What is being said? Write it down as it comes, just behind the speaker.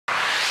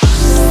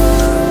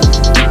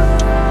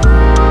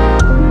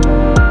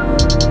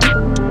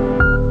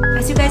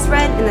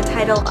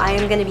I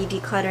am going to be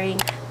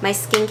decluttering my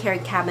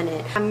skincare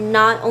cabinet. I'm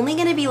not only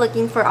going to be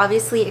looking for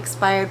obviously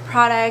expired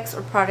products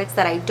or products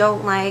that I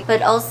don't like,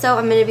 but also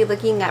I'm going to be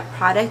looking at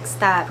products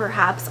that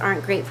perhaps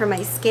aren't great for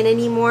my skin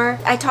anymore.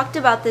 I talked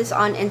about this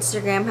on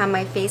Instagram, how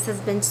my face has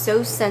been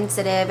so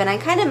sensitive, and I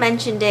kind of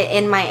mentioned it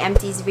in my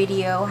empties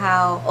video,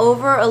 how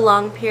over a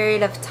long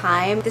period of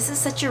time, this is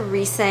such a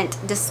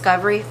recent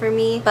discovery for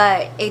me,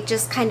 but it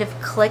just kind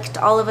of clicked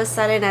all of a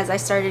sudden as I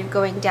started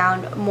going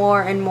down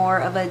more and more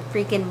of a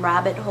freaking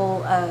rabbit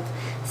hole of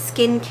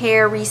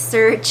skincare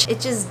research. It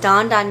just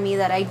dawned on me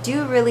that I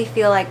do really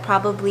feel like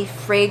probably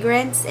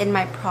fragrance in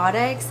my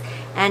products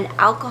and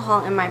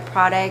alcohol in my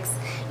products,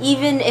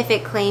 even if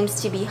it claims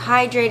to be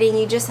hydrating,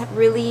 you just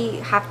really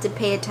have to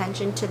pay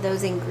attention to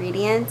those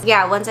ingredients.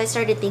 Yeah, once I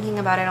started thinking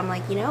about it, I'm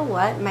like, you know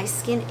what? My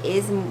skin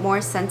is more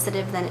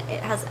sensitive than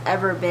it has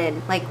ever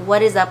been. Like,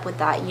 what is up with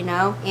that, you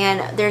know?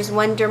 And there's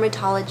one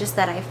dermatologist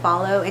that I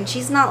follow, and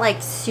she's not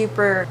like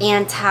super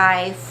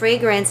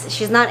anti-fragrance.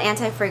 She's not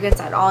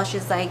anti-fragrance at all.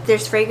 She's like,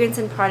 there's fragrance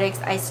in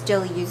products, I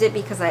still use it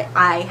because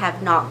I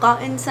have not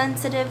gotten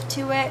sensitive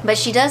to it. But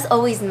she does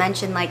always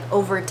mention, like,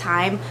 over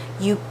time,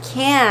 you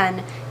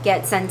can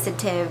get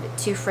sensitive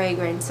to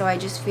fragrance. So I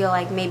just feel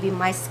like maybe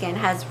my skin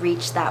has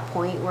reached that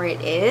point where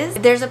it is.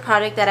 There's a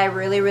product that I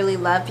really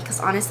love,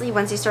 because honestly,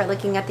 once you start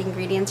looking at the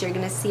ingredients, you're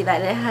gonna see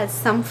that it has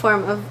some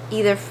form of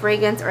either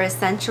fragrance or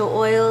essential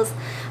oils,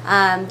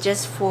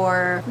 just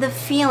for the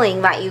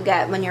feeling that you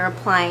get when you're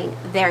applying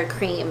their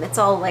cream. It's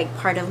all like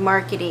part of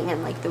marketing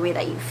and like the way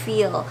that you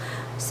feel.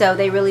 So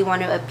they really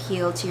want to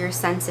appeal to your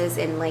senses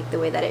in like the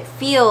way that it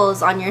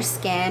feels on your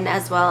skin,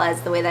 as well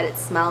as the way that it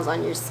smells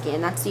on your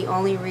skin. That's the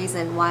only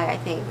reason why I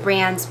think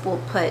brands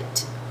will put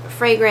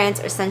fragrance,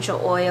 essential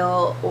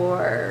oil,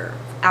 or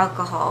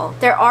alcohol.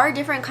 There are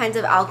different kinds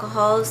of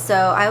alcohols, so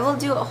I will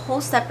do a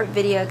whole separate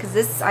video, because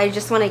this, I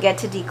just want to get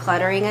to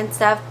decluttering and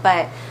stuff.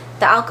 But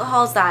the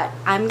alcohols that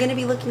I'm going to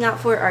be looking out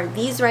for are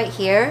these right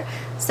here.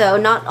 So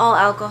not all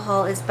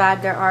alcohol is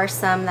bad. There are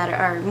some that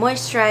are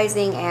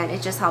moisturizing, and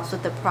it just helps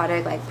with the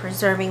product, like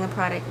preserving the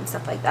product and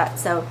stuff like that.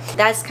 So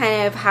that's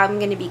kind of how I'm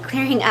going to be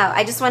clearing out.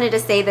 I just wanted to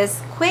say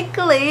this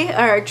quickly,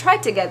 or try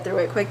to get through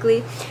it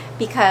quickly,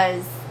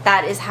 because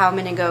that is how I'm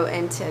going to go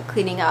into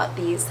cleaning out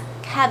these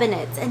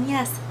cabinets. And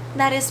yes,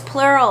 that is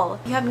plural.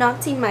 If you have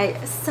not seen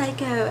my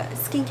Psycho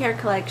skincare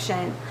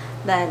collection,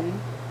 then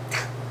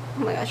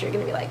oh my gosh, you're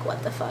gonna be like,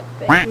 what the fuck,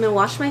 bitch? I'm gonna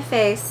wash my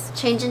face,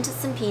 change into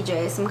some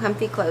PJs, some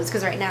comfy clothes,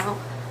 because right now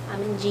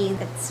I'm in jeans.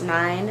 It's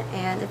 9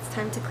 and it's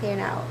time to clear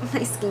out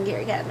my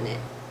skincare cabinet.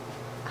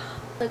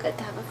 So good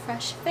to have a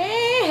fresh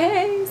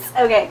face.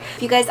 Okay,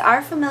 if you guys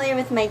are familiar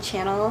with my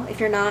channel, if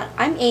you're not,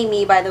 I'm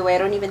Amy, by the way. I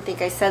don't even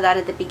think I said that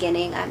at the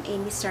beginning. I'm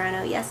Amy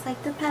Serrano, yes,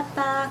 like the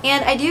pepper.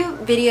 And I do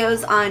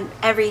videos on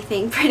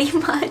everything pretty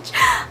much,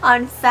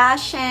 on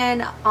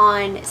fashion,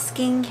 on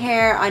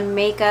skincare, on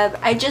makeup.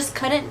 I just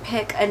couldn't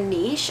pick a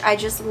niche. I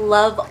just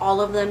love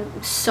all of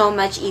them so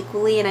much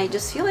equally, and I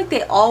just feel like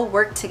they all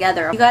work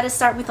together. You got to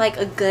start with like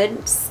a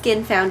good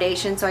skin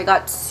foundation, so I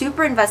got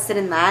super invested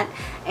in that.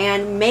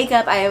 And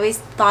makeup, I always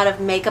thought of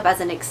makeup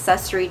as an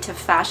accessory to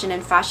fashion,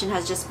 and fashion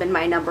has just been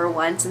my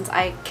 #1 since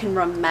I can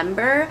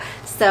remember.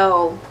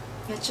 So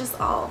it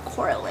just all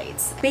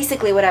correlates.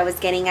 Basically what I was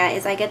getting at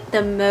is I get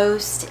the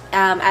most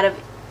out of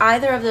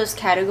either of those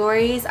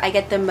categories. I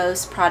get the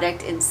most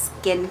product in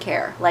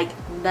skincare, like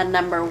the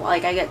 #1.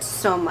 Like I get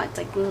so much,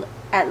 like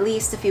at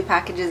least a few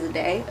packages a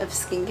day of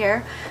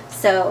skincare.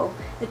 So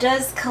it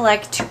does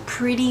collect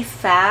pretty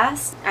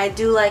fast. I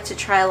do like to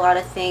try a lot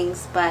of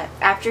things, but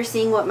after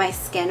seeing what my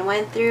skin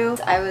went through,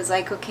 I was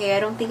like, okay, I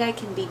don't think I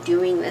can be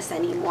doing this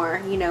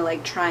anymore, you know,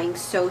 like trying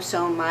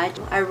so much.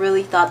 I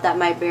really thought that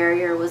my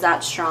barrier was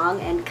that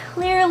strong, and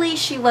clearly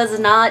she was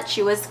not.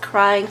 She was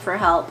crying for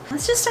help.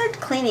 Let's just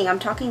start cleaning. I'm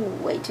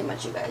talking way too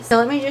much, you guys. So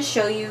let me just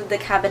show you the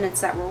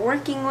cabinets that we're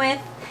working with,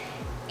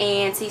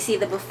 and so you see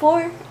the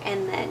before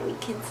and then we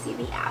can see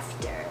the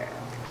after.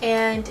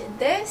 And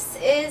this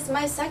is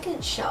my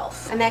second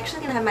shelf. I'm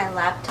actually gonna have my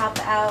laptop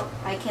out.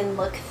 I can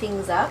look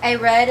things up. I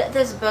read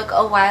this book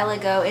a while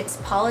ago. It's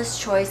Paula's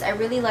Choice. I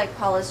really like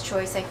Paula's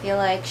Choice. I feel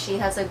like she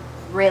has a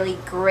really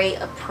great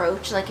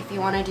approach. Like if you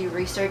want to do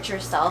research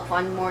yourself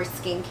on more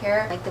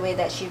skincare, like the way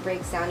that she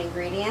breaks down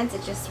ingredients,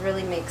 it just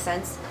really makes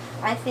sense,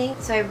 I think.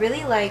 So I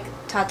really like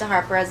Tata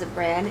Harper as a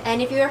brand.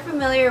 And if you are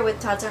familiar with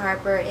Tata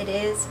Harper, it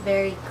is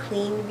very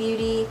clean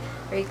beauty,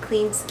 very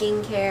clean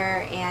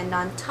skincare, and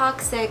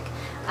non-toxic.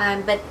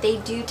 But they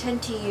do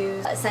tend to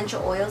use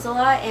essential oils a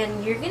lot,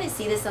 and you're gonna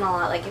see this in a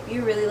lot. Like if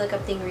you really look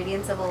up the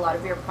ingredients of a lot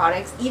of your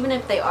products, even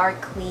if they are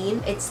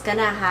clean, it's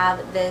gonna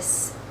have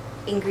this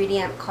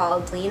ingredient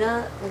called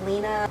linalool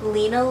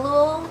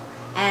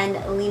and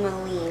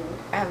limonene.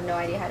 I have no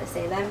idea how to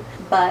say them,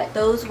 but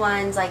those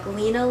ones, like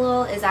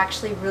linalool is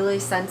actually really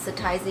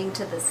sensitizing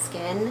to the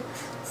skin.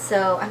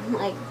 So I'm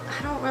like,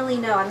 I don't really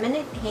know. I'm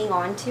gonna hang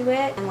on to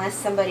it unless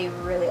somebody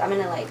really, I'm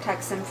gonna like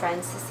text some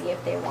friends to see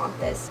if they want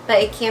this.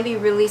 But it can be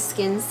really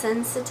skin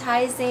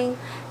sensitizing,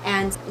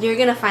 and you're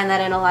gonna find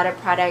that in a lot of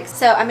products.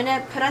 So I'm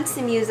gonna put on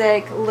some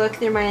music, look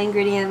through my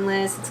ingredient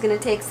list. It's gonna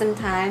take some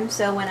time,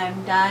 so when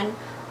I'm done,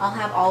 I'll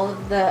have all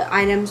of the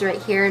items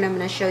right here, and I'm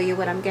gonna show you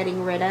what I'm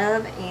getting rid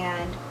of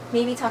and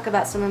maybe talk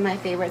about some of my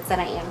favorites that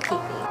I am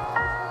keeping.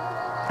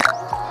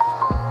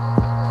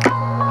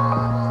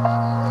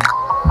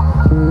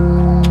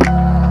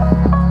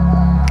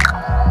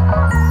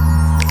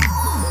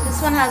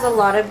 Has a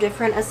lot of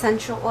different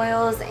essential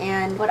oils,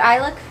 and what I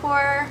look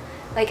for,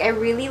 like, I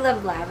really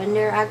love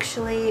lavender.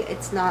 Actually,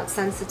 it's not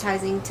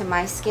sensitizing to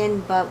my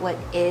skin, but what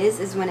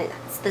is when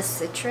it's the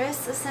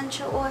citrus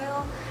essential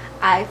oil,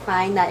 I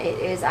find that it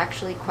is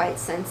actually quite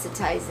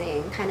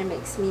sensitizing. Kind of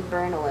makes me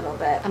burn a little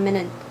bit. I'm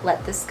gonna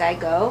let this guy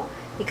go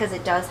because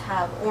it does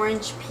have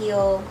orange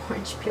peel,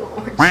 orange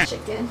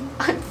chicken.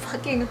 I'm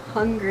fucking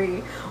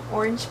hungry.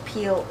 Orange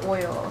peel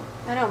oil.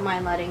 I don't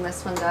mind letting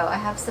this one go. I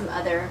have some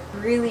other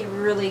really,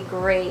 really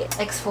great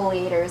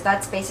exfoliators.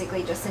 That's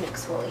basically just an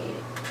exfoliation.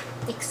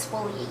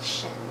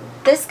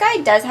 This guy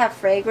does have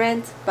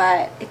fragrance,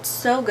 but it's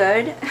so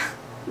good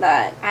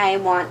that I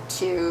want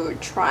to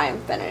try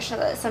and finish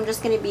this. I'm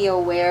just going to be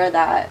aware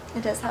that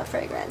it does have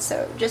fragrance,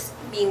 so just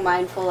being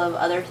mindful of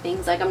other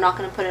things. Like, I'm not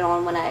going to put it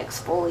on when I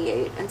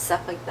exfoliate and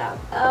stuff like that.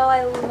 Oh,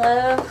 I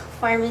love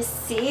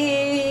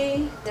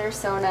Pharmacy. They're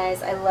so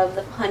nice. I love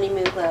the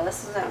honeymoon glow.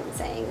 This is what I'm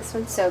saying. This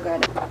one's so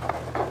good.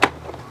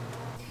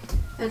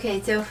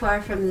 Okay, so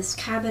far from this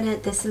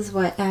cabinet, this is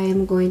what I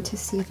am going to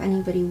see if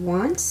anybody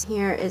wants.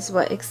 Here is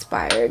what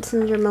expired.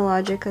 Some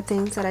Dermalogica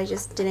things that I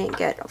just didn't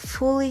get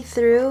fully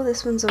through.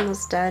 This one's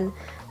almost done.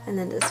 And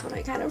then this one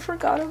I kind of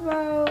forgot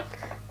about.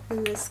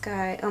 And this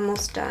guy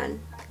almost done.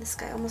 This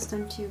guy almost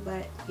done too,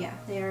 but yeah,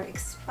 they are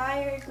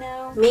expired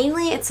now.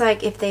 Mainly it's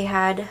like if they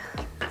had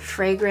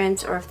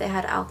fragrance or if they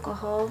had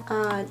alcohol.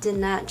 Did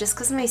not, just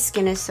because my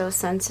skin is so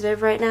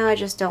sensitive right now, I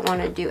just don't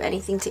want to do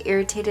anything to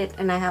irritate it,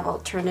 and I have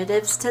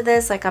alternatives to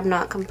this. Like, I'm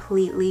not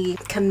completely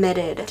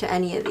committed to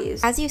any of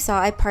these. As you saw,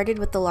 I parted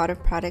with a lot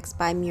of products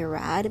by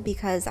Murad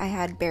because I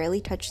had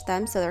barely touched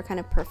them, so they're kind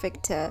of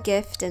perfect to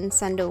gift and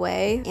send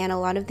away, and a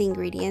lot of the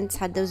ingredients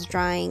had those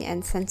drying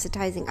and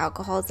sensitizing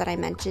alcohols that I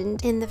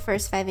mentioned in the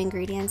first 5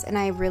 ingredients, and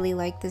I really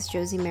like this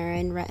Josie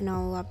Maran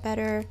retinol a lot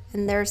better.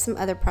 And there are some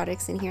other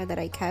products in here that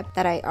I kept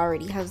that I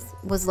already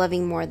was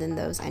loving more than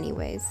those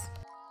anyways.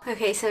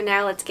 Okay, so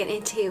now let's get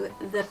into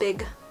the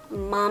big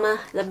mama,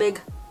 the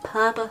big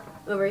papa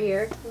over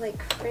here.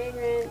 Like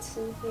fragrance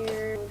in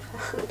here,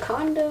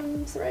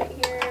 condoms right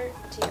here,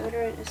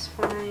 deodorant is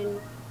fine.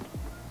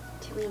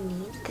 Do we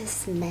need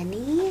this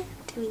many?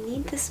 Do we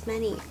need this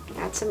many?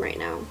 Add some right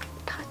now.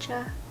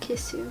 Tatcha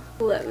Kissu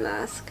lip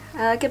mask.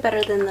 I like it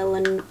better than the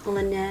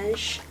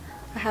Laneige.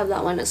 I have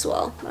that one as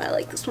well, but I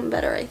like this one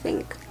better, I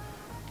think.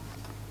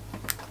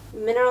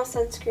 Mineral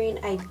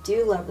sunscreen. I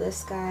do love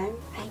this guy.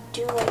 I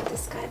do like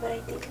this guy, but I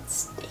think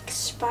it's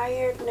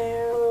expired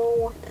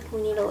now.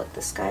 We need to look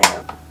this guy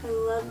up. I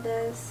love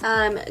this.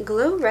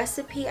 Glow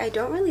Recipe. I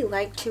don't really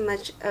like too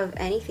much of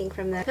anything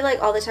from them. I feel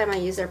like all the time I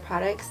use their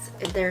products,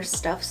 their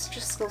stuff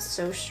just smells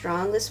so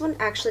strong. This one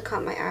actually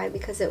caught my eye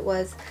because it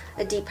was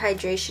a deep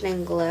hydration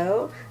and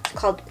glow. It's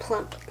called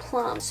Plump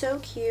Plum. So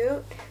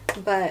cute.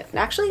 But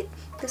actually,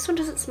 this one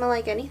doesn't smell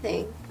like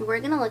anything.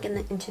 We're gonna look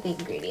into the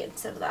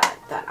ingredients of that.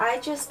 But I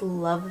just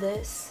love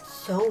this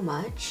so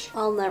much.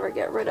 I'll never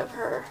get rid of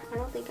her. I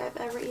don't think I've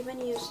ever even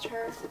used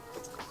her.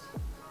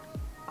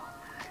 Oh my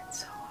god, it's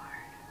so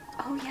hard.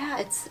 Oh yeah,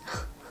 it's...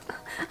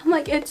 I'm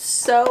like, it's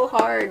so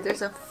hard.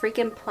 There's a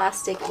freaking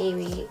plastic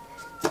Amy.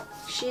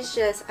 She's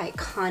just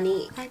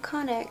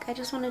iconic. I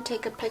just want to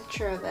take a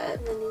picture of it.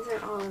 And then these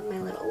are all of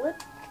my little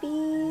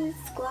lippies.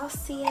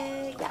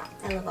 Glossier. Yeah,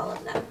 I love all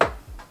of them.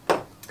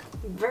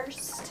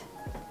 Versed.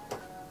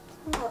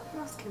 What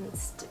else can we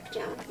stick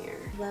down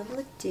here? Love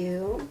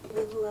Ledoux.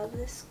 We love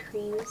this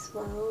cream as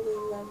well. We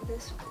love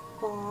this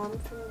balm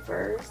from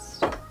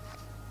Versed.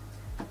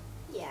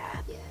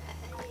 Yeah. Yay.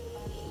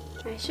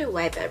 I should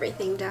wipe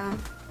everything down.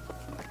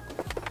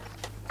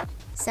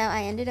 So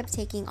I ended up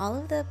taking all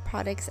of the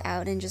products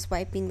out and just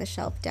wiping the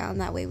shelf down.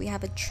 That way we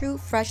have a true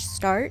fresh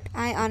start.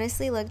 I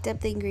honestly looked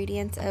up the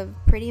ingredients of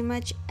pretty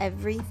much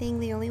everything.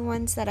 The only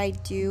ones that I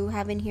do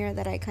have in here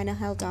that I kind of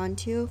held on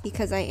to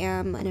because I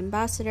am an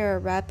ambassador, a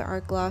rep,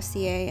 are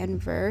Glossier and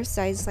Verse.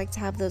 So I just like to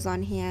have those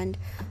on hand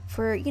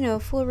for, you know,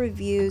 full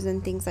reviews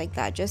and things like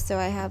that, just so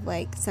I have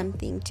like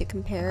something to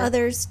compare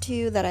others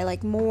to that I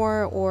like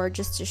more, or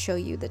just to show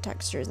you the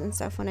textures and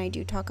stuff when I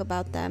do talk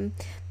about them.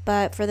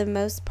 But for the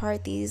most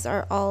part, these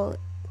are all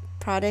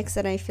products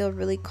that I feel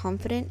really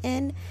confident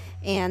in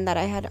and that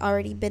I had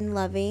already been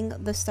loving.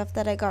 The stuff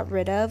that I got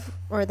rid of,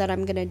 or that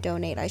I'm gonna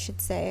donate, I should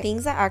say,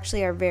 things that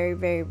actually are very,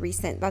 very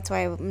recent. That's why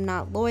I'm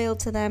not loyal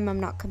to them, I'm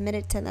not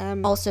committed to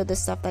them. Also the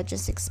stuff that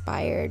just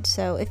expired.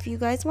 So if you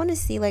guys want to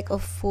see like a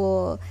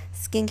full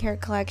skincare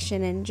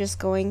collection and just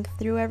going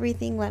through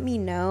everything, let me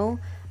know.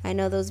 I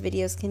know those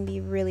videos can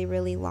be really,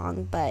 really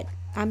long, but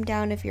I'm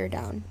down if you're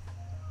down.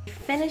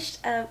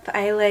 Finished up.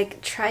 I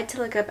tried to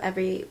look up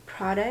every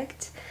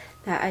product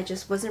that I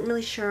just wasn't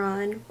really sure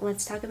on.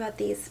 Let's talk about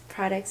these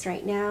products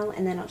right now,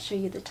 and then I'll show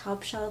you the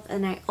top shelf.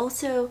 And I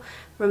also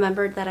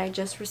remembered that I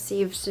just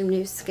received some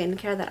new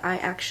skincare that I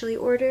actually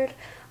ordered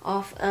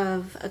off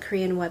of a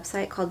Korean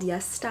website called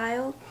Yes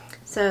Style.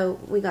 So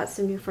we got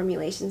some new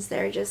formulations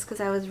there just because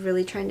I was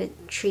really trying to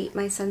treat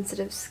my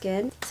sensitive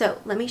skin. So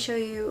let me show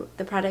you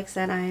the products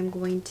that I'm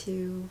going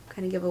to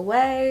kind of give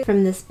away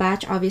from this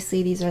batch.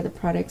 Obviously these are the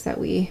products that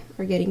we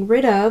are getting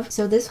rid of.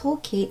 So this whole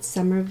Kate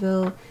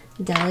Somerville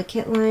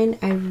Delicate line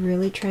I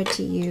really tried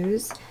to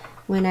use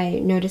when I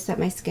noticed that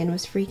my skin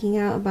was freaking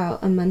out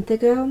about a month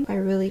ago. I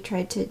really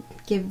tried to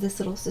give this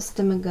little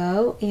system a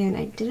go, and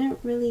I didn't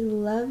really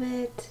love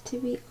it, to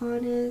be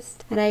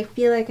honest. And I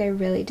feel like I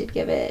really did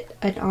give it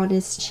an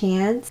honest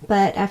chance,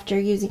 but after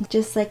using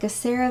just like a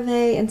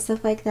CeraVe and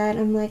stuff like that,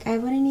 I'm like, I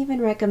wouldn't even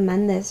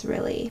recommend this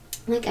really.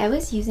 Like, I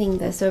was using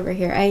this over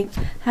here. I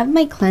have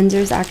my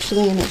cleansers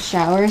actually in the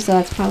shower, so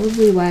that's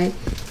probably why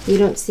you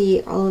don't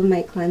see all of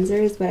my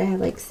cleansers, but I have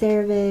like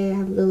CeraVe, I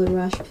have the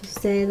La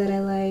Roche-Posay that I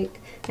like.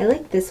 I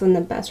like this one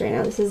the best right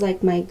now. This is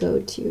like my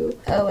go-to.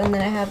 Oh, and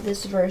then I have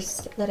this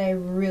Versed that I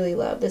really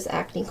love, this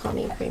Acne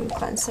Calming Cream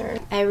Cleanser.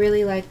 I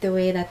really like the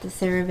way that the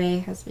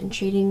CeraVe has been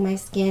treating my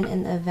skin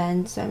in the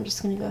event, so I'm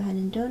just gonna go ahead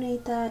and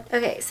donate that.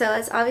 Okay, so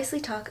let's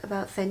obviously talk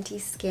about Fenty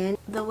Skin.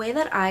 The way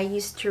that I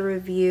used to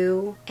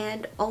review,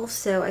 and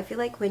also I feel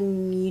like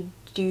when you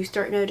do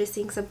start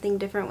noticing something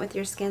different with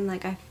your skin,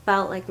 like I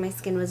felt like my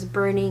skin was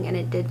burning and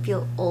it did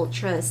feel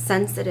ultra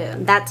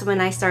sensitive. That's when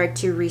I started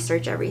to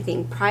research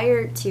everything.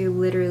 Prior to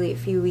literally a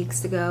few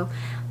weeks ago,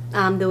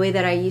 the way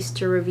that I used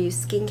to review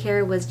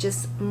skincare was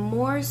just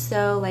more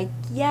so like,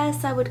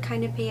 yes, I would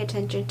kind of pay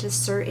attention to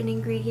certain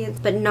ingredients,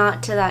 but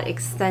not to that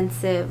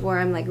extensive where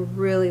I'm like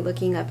really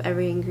looking up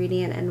every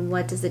ingredient and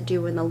what does it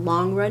do in the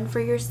long run for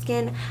your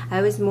skin.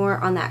 I was more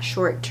on that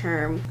short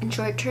term. And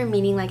short term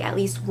meaning like at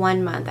least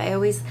 1 month. I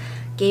always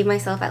gave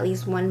myself at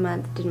least 1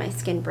 month. Did my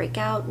skin break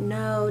out?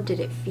 No. Did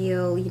it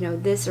feel, you know,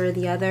 this or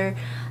the other?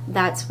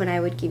 That's when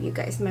I would give you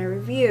guys my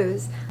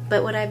reviews.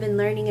 But what I've been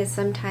learning is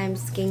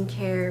sometimes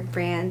skincare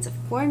brands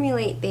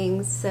formulate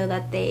things so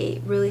that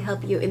they really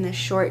help you in the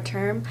short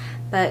term,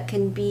 but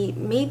can be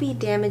maybe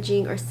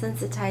damaging or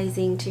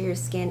sensitizing to your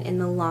skin in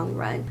the long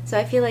run. So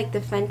I feel like the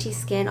Fenty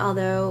Skin,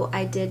 although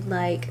I did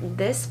like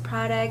this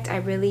product, I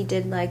really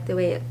did like the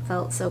way it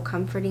felt so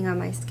comforting on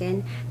my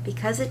skin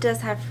because it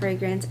does have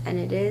fragrance and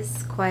it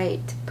is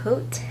quite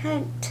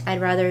potent.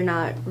 I'd rather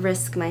not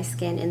risk my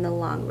skin in the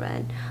long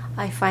run.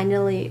 I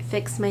finally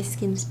fixed my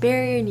skin's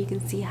barrier and you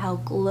can see how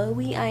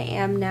glowy I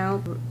am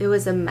now. It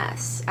was a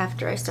mess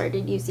after I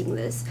started using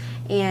this,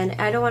 and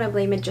I don't want to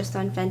blame it just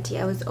on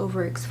Fenty. I was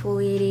over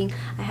exfoliating.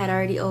 I had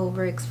already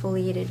over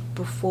exfoliated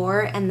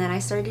before, and then I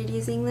started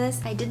using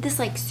this. I did this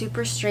like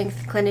super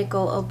strength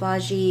clinical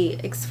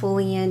Obagi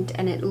exfoliant,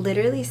 and it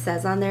literally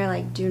says on there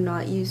like do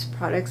not use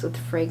products with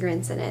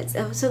fragrance in it.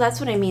 So that's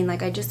what I mean.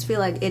 Like I just feel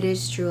like it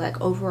is true,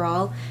 like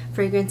overall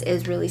fragrance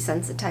is really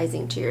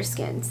sensitizing to your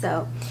skin.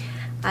 So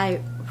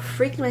I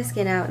freaked my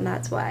skin out, and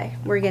that's why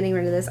we're getting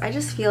rid of this. I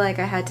just feel like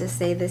I had to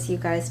say this, you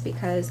guys,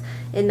 because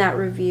in that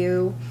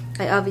review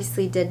I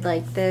obviously did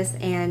like this,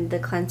 and the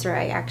cleanser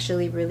I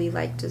actually really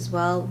liked as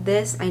well.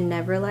 This I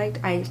never liked.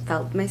 I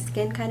felt my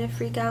skin kind of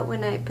freak out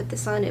when I put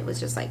this on. It was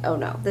just like, oh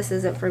no, this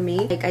isn't for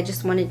me. Like I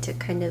just wanted to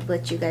kind of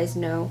let you guys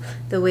know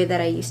the way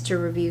that I used to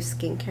review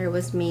skincare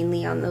was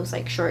mainly on those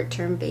like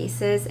short-term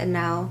basis, and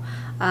now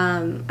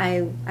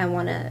I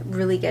want to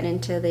really get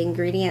into the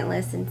ingredient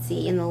list and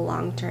see in the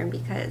long term,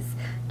 because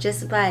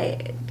just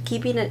by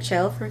keeping it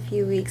chill for a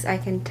few weeks I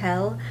can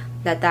tell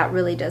that that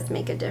really does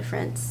make a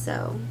difference.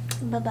 So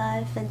bye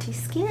bye Fenty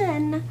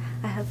Skin.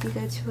 I hope you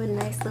go to a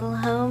nice little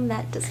home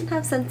that doesn't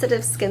have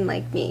sensitive skin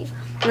like me.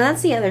 And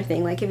that's the other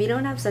thing, like if you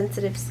don't have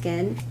sensitive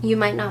skin you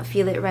might not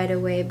feel it right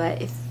away,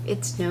 but if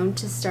it's known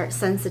to start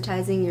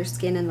sensitizing your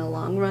skin in the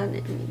long run,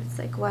 it's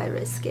like why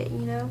risk it,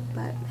 you know?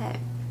 But hey,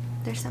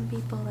 there's some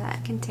people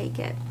that can take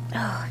it.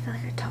 Oh, I feel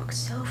like I talk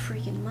so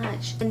freaking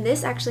much. And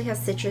this actually has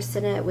citrus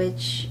in it,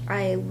 which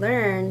I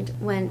learned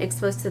when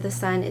exposed to the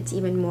sun, it's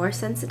even more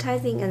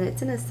sensitizing, and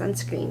it's in a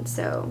sunscreen.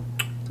 So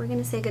we're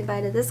gonna say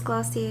goodbye to this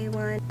Glossier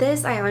one.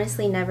 This, I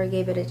honestly never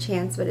gave it a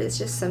chance, but it's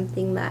just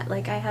something that,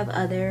 like, I have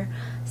other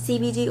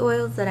CBD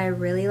oils that I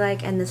really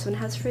like, and this one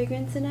has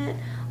fragrance in it.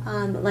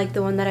 Like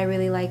the one that I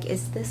really like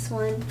is this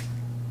one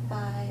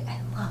by,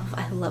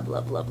 I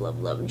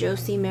love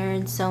Josie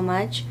Marin so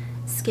much.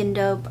 Skin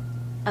Dope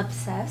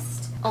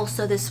Obsessed.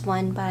 Also this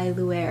one by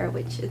Luer,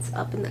 which is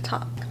up in the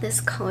top.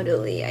 This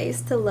Caudalie, I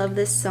used to love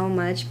this so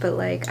much, but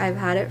like I've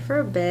had it for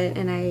a bit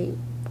and I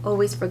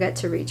always forget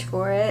to reach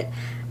for it,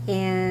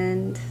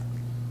 and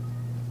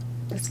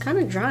it's kind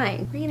of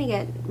drying. We're gonna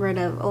get rid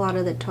of a lot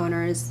of the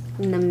toners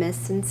and the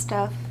mists and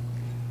stuff.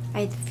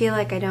 I feel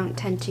like I don't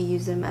tend to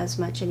use them as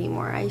much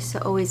anymore. I used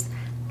to always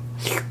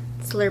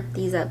slurp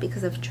these up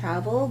because of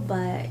travel,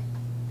 but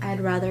I'd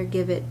rather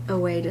give it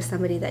away to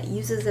somebody that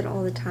uses it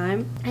all the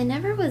time. I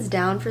never was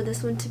down for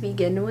this one to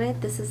begin with.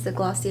 This is the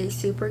Glossier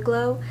Super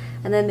Glow,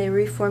 and then they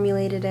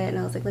reformulated it, and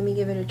I was like, let me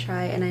give it a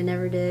try, and I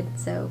never did,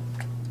 so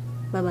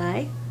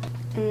bye-bye.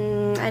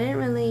 There's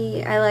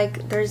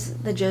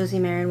the Josie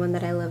Maran one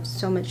that I love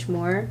so much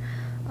more.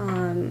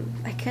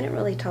 I couldn't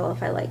really tell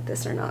if I liked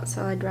this or not,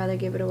 so I'd rather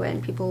give it away,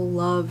 and people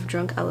love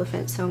Drunk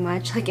Elephant so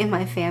much, like in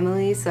my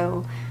family,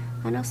 so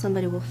I know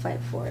somebody will fight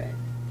for it.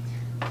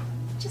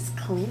 Just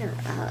clean her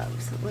up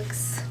so it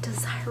looks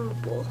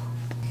desirable.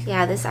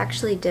 Yeah, this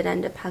actually did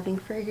end up having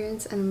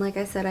fragrance, and like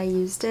I said, I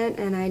used it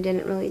and I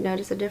didn't really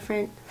notice a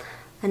difference.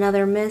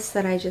 Another mist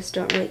that I just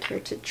don't really care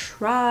to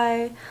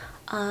try.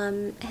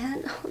 And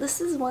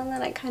this is one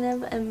that I kind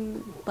of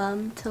am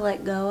bummed to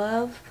let go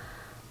of,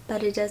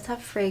 but it does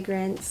have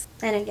fragrance.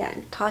 And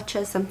again,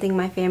 Tatcha is something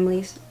my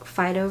families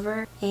fight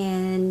over,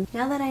 and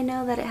now that I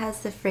know that it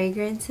has the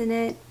fragrance in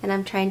it, and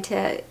I'm trying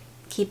to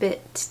keep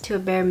it to a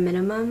bare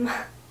minimum,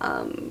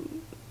 I'll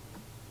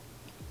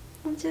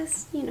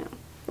just, you know,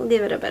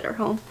 leave it a better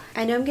home.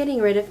 I know I'm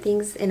getting rid of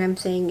things, and I'm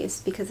saying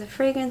it's because of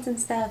fragrance and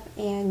stuff,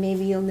 and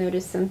maybe you'll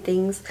notice some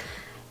things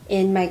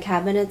in my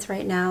cabinets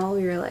right now.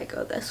 You're like,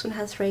 oh, this one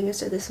has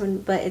fragrance or this one,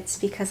 but it's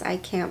because I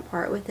can't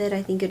part with it.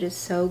 I think it is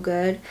so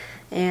good,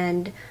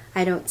 and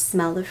I don't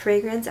smell the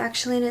fragrance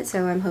actually in it,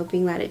 so I'm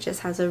hoping that it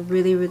just has a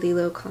really, really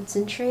low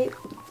concentrate.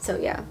 So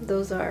yeah,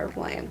 those are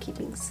why I'm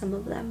keeping some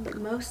of them, but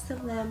most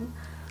of them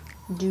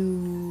do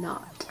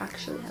not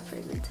actually have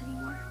fragrance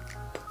anymore.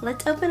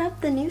 Let's open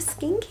up the new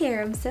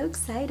skincare. I'm so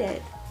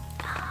excited.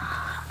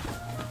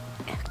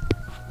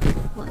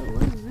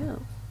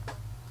 Whoa.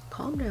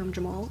 Calm down,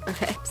 Jamal.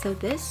 Okay, so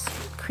this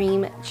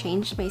cream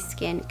changed my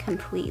skin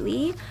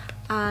completely.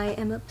 I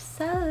am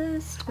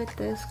obsessed with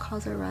this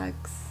Cosrx.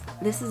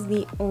 This is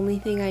the only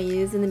thing I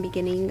use in the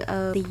beginning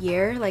of the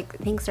year, like I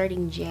think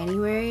starting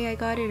January I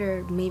got it,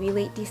 or maybe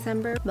late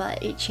December,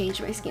 but it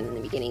changed my skin in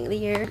the beginning of the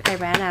year. I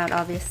ran out,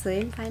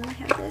 obviously. Finally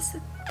have this.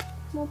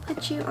 We'll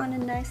put you on a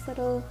nice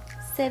little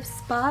safe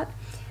spot.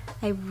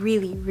 I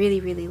really, really,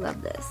 really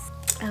love this.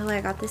 Oh,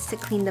 I got this to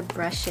clean the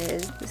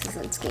brushes. This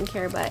isn't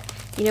skincare, but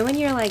you know when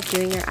you're like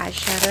doing your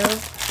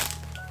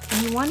eyeshadow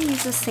and you want to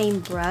use the same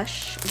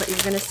brush, but you're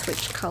gonna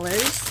switch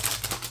colors?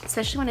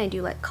 Especially when I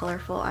do like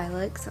colorful eye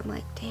looks, I'm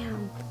like,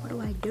 damn, what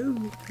do I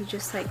do? You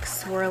just like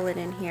swirl it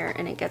in here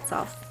and it gets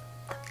off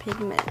the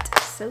pigment.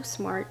 So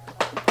smart.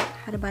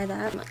 How to buy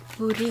that?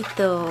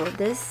 Burrito.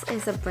 This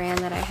is a brand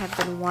that I have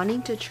been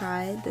wanting to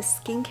try. The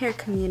skincare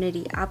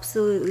community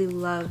absolutely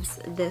loves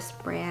this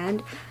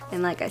brand,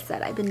 and like I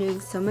said, I've been doing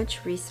so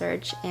much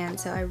research, and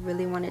so I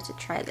really wanted to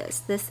try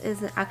this. This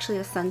is actually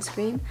a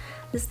sunscreen.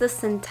 This is the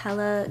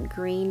Centella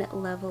Green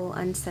Level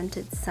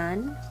Unscented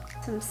Sun.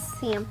 Some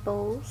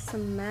samples,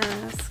 some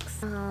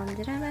masks.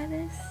 Did I buy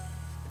this?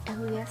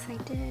 Oh yes I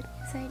did.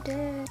 Yes I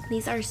did.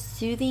 These are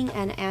soothing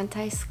and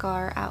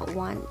anti-scar at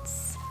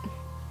once.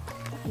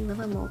 I love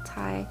a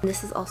multi.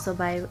 This is also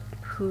by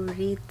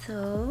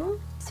Burrito.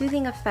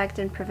 Soothing effect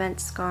and prevent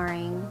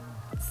scarring.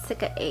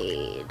 Sika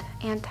Aid.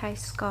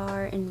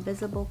 Anti-scar,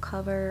 invisible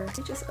cover. Let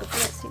me just open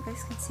it so you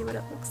guys can see what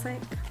it looks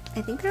like.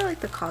 I think they're like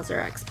the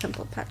Cosrx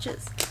pimple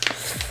patches.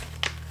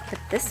 But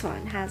this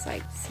one has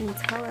like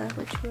Centella,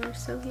 which we're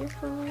so here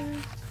for.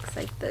 Looks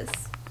like this.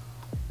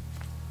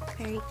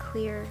 Very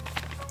clear.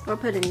 We're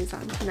putting these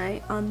on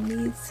tonight on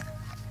these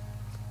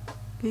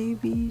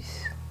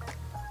babies.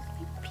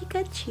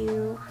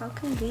 Pikachu, how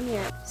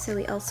convenient. So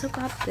we also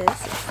got this.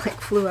 It like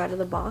flew out of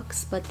the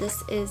box, but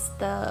this is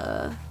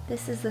the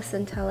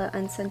Centella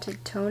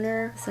Unscented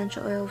Toner.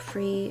 Essential oil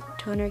free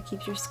toner,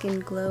 keeps your skin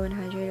glow and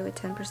hydrated with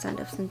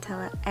 10% of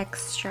Centella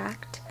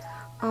extract.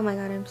 Oh my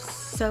god, I'm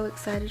so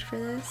excited for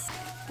this.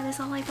 That is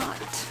all I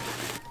got.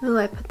 Oh,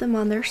 I put them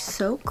on. They're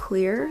so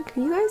clear.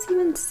 Can you guys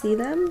even see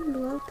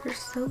them? Look, they're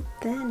so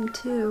thin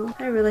too.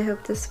 I really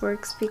hope this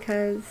works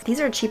because these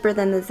are cheaper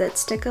than the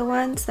Zitstica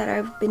ones that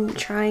I've been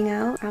trying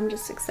out. I'm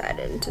just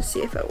excited to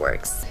see if it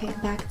works. Okay,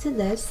 back to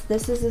this.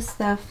 This is the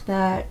stuff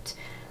that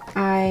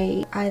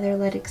I either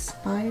let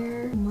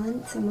expire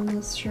months. I'm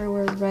almost sure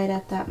we're right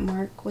at that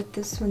mark with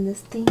this one.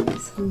 This thing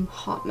is a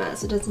hot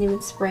mess. It doesn't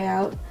even spray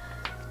out.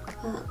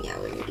 Yeah,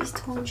 we already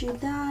told you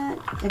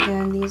that.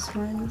 Again, these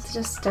ones,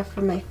 just stuff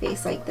for my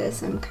face like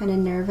this. I'm kind of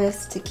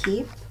nervous to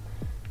keep.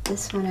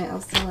 This one I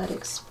also let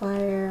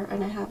expire,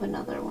 and I have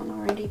another one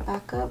already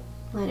back up.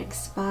 Let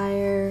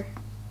expire,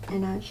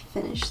 and I've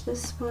finished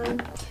this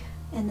one.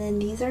 And then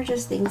these are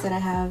just things that I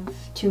have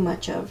too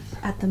much of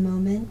at the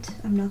moment.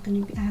 I'm not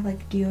gonna be, I have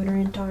like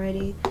deodorant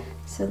already.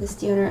 So this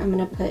deodorant I'm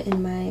gonna put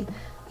in my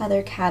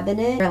other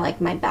cabinet, or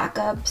like my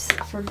backups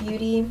for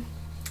beauty,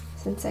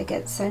 since I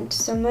get sent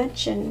so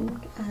much,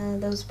 and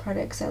those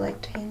products I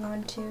like to hang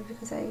on to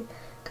because I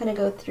kind of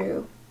go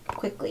through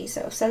quickly.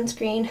 So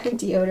sunscreen,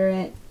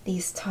 deodorant,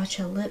 These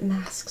Tatcha lip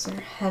masks are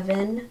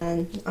heaven.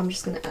 And I'm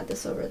just gonna add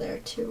this over there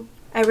too.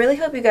 I really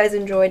hope you guys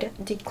enjoyed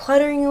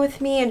decluttering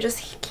with me and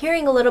just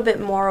hearing a little bit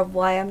more of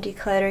why I'm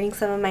decluttering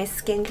some of my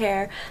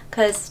skincare,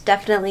 because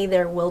definitely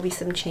there will be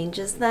some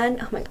changes then.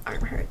 Oh, my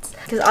arm hurts.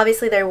 Because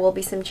obviously there will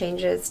be some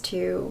changes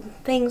to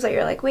things that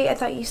you're like, wait, I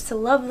thought you used to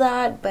love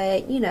that,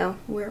 but you know,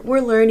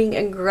 we're learning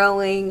and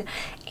growing,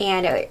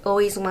 and I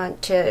always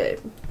want to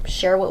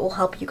share what will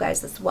help you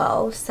guys as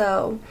well.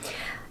 So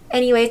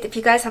anyways, if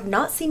you guys have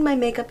not seen my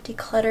makeup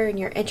declutter and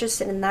you're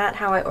interested in that,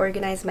 how I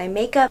organize my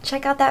makeup,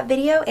 check out that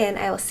video and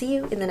I will see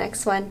you in the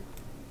next one.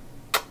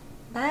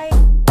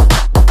 Bye!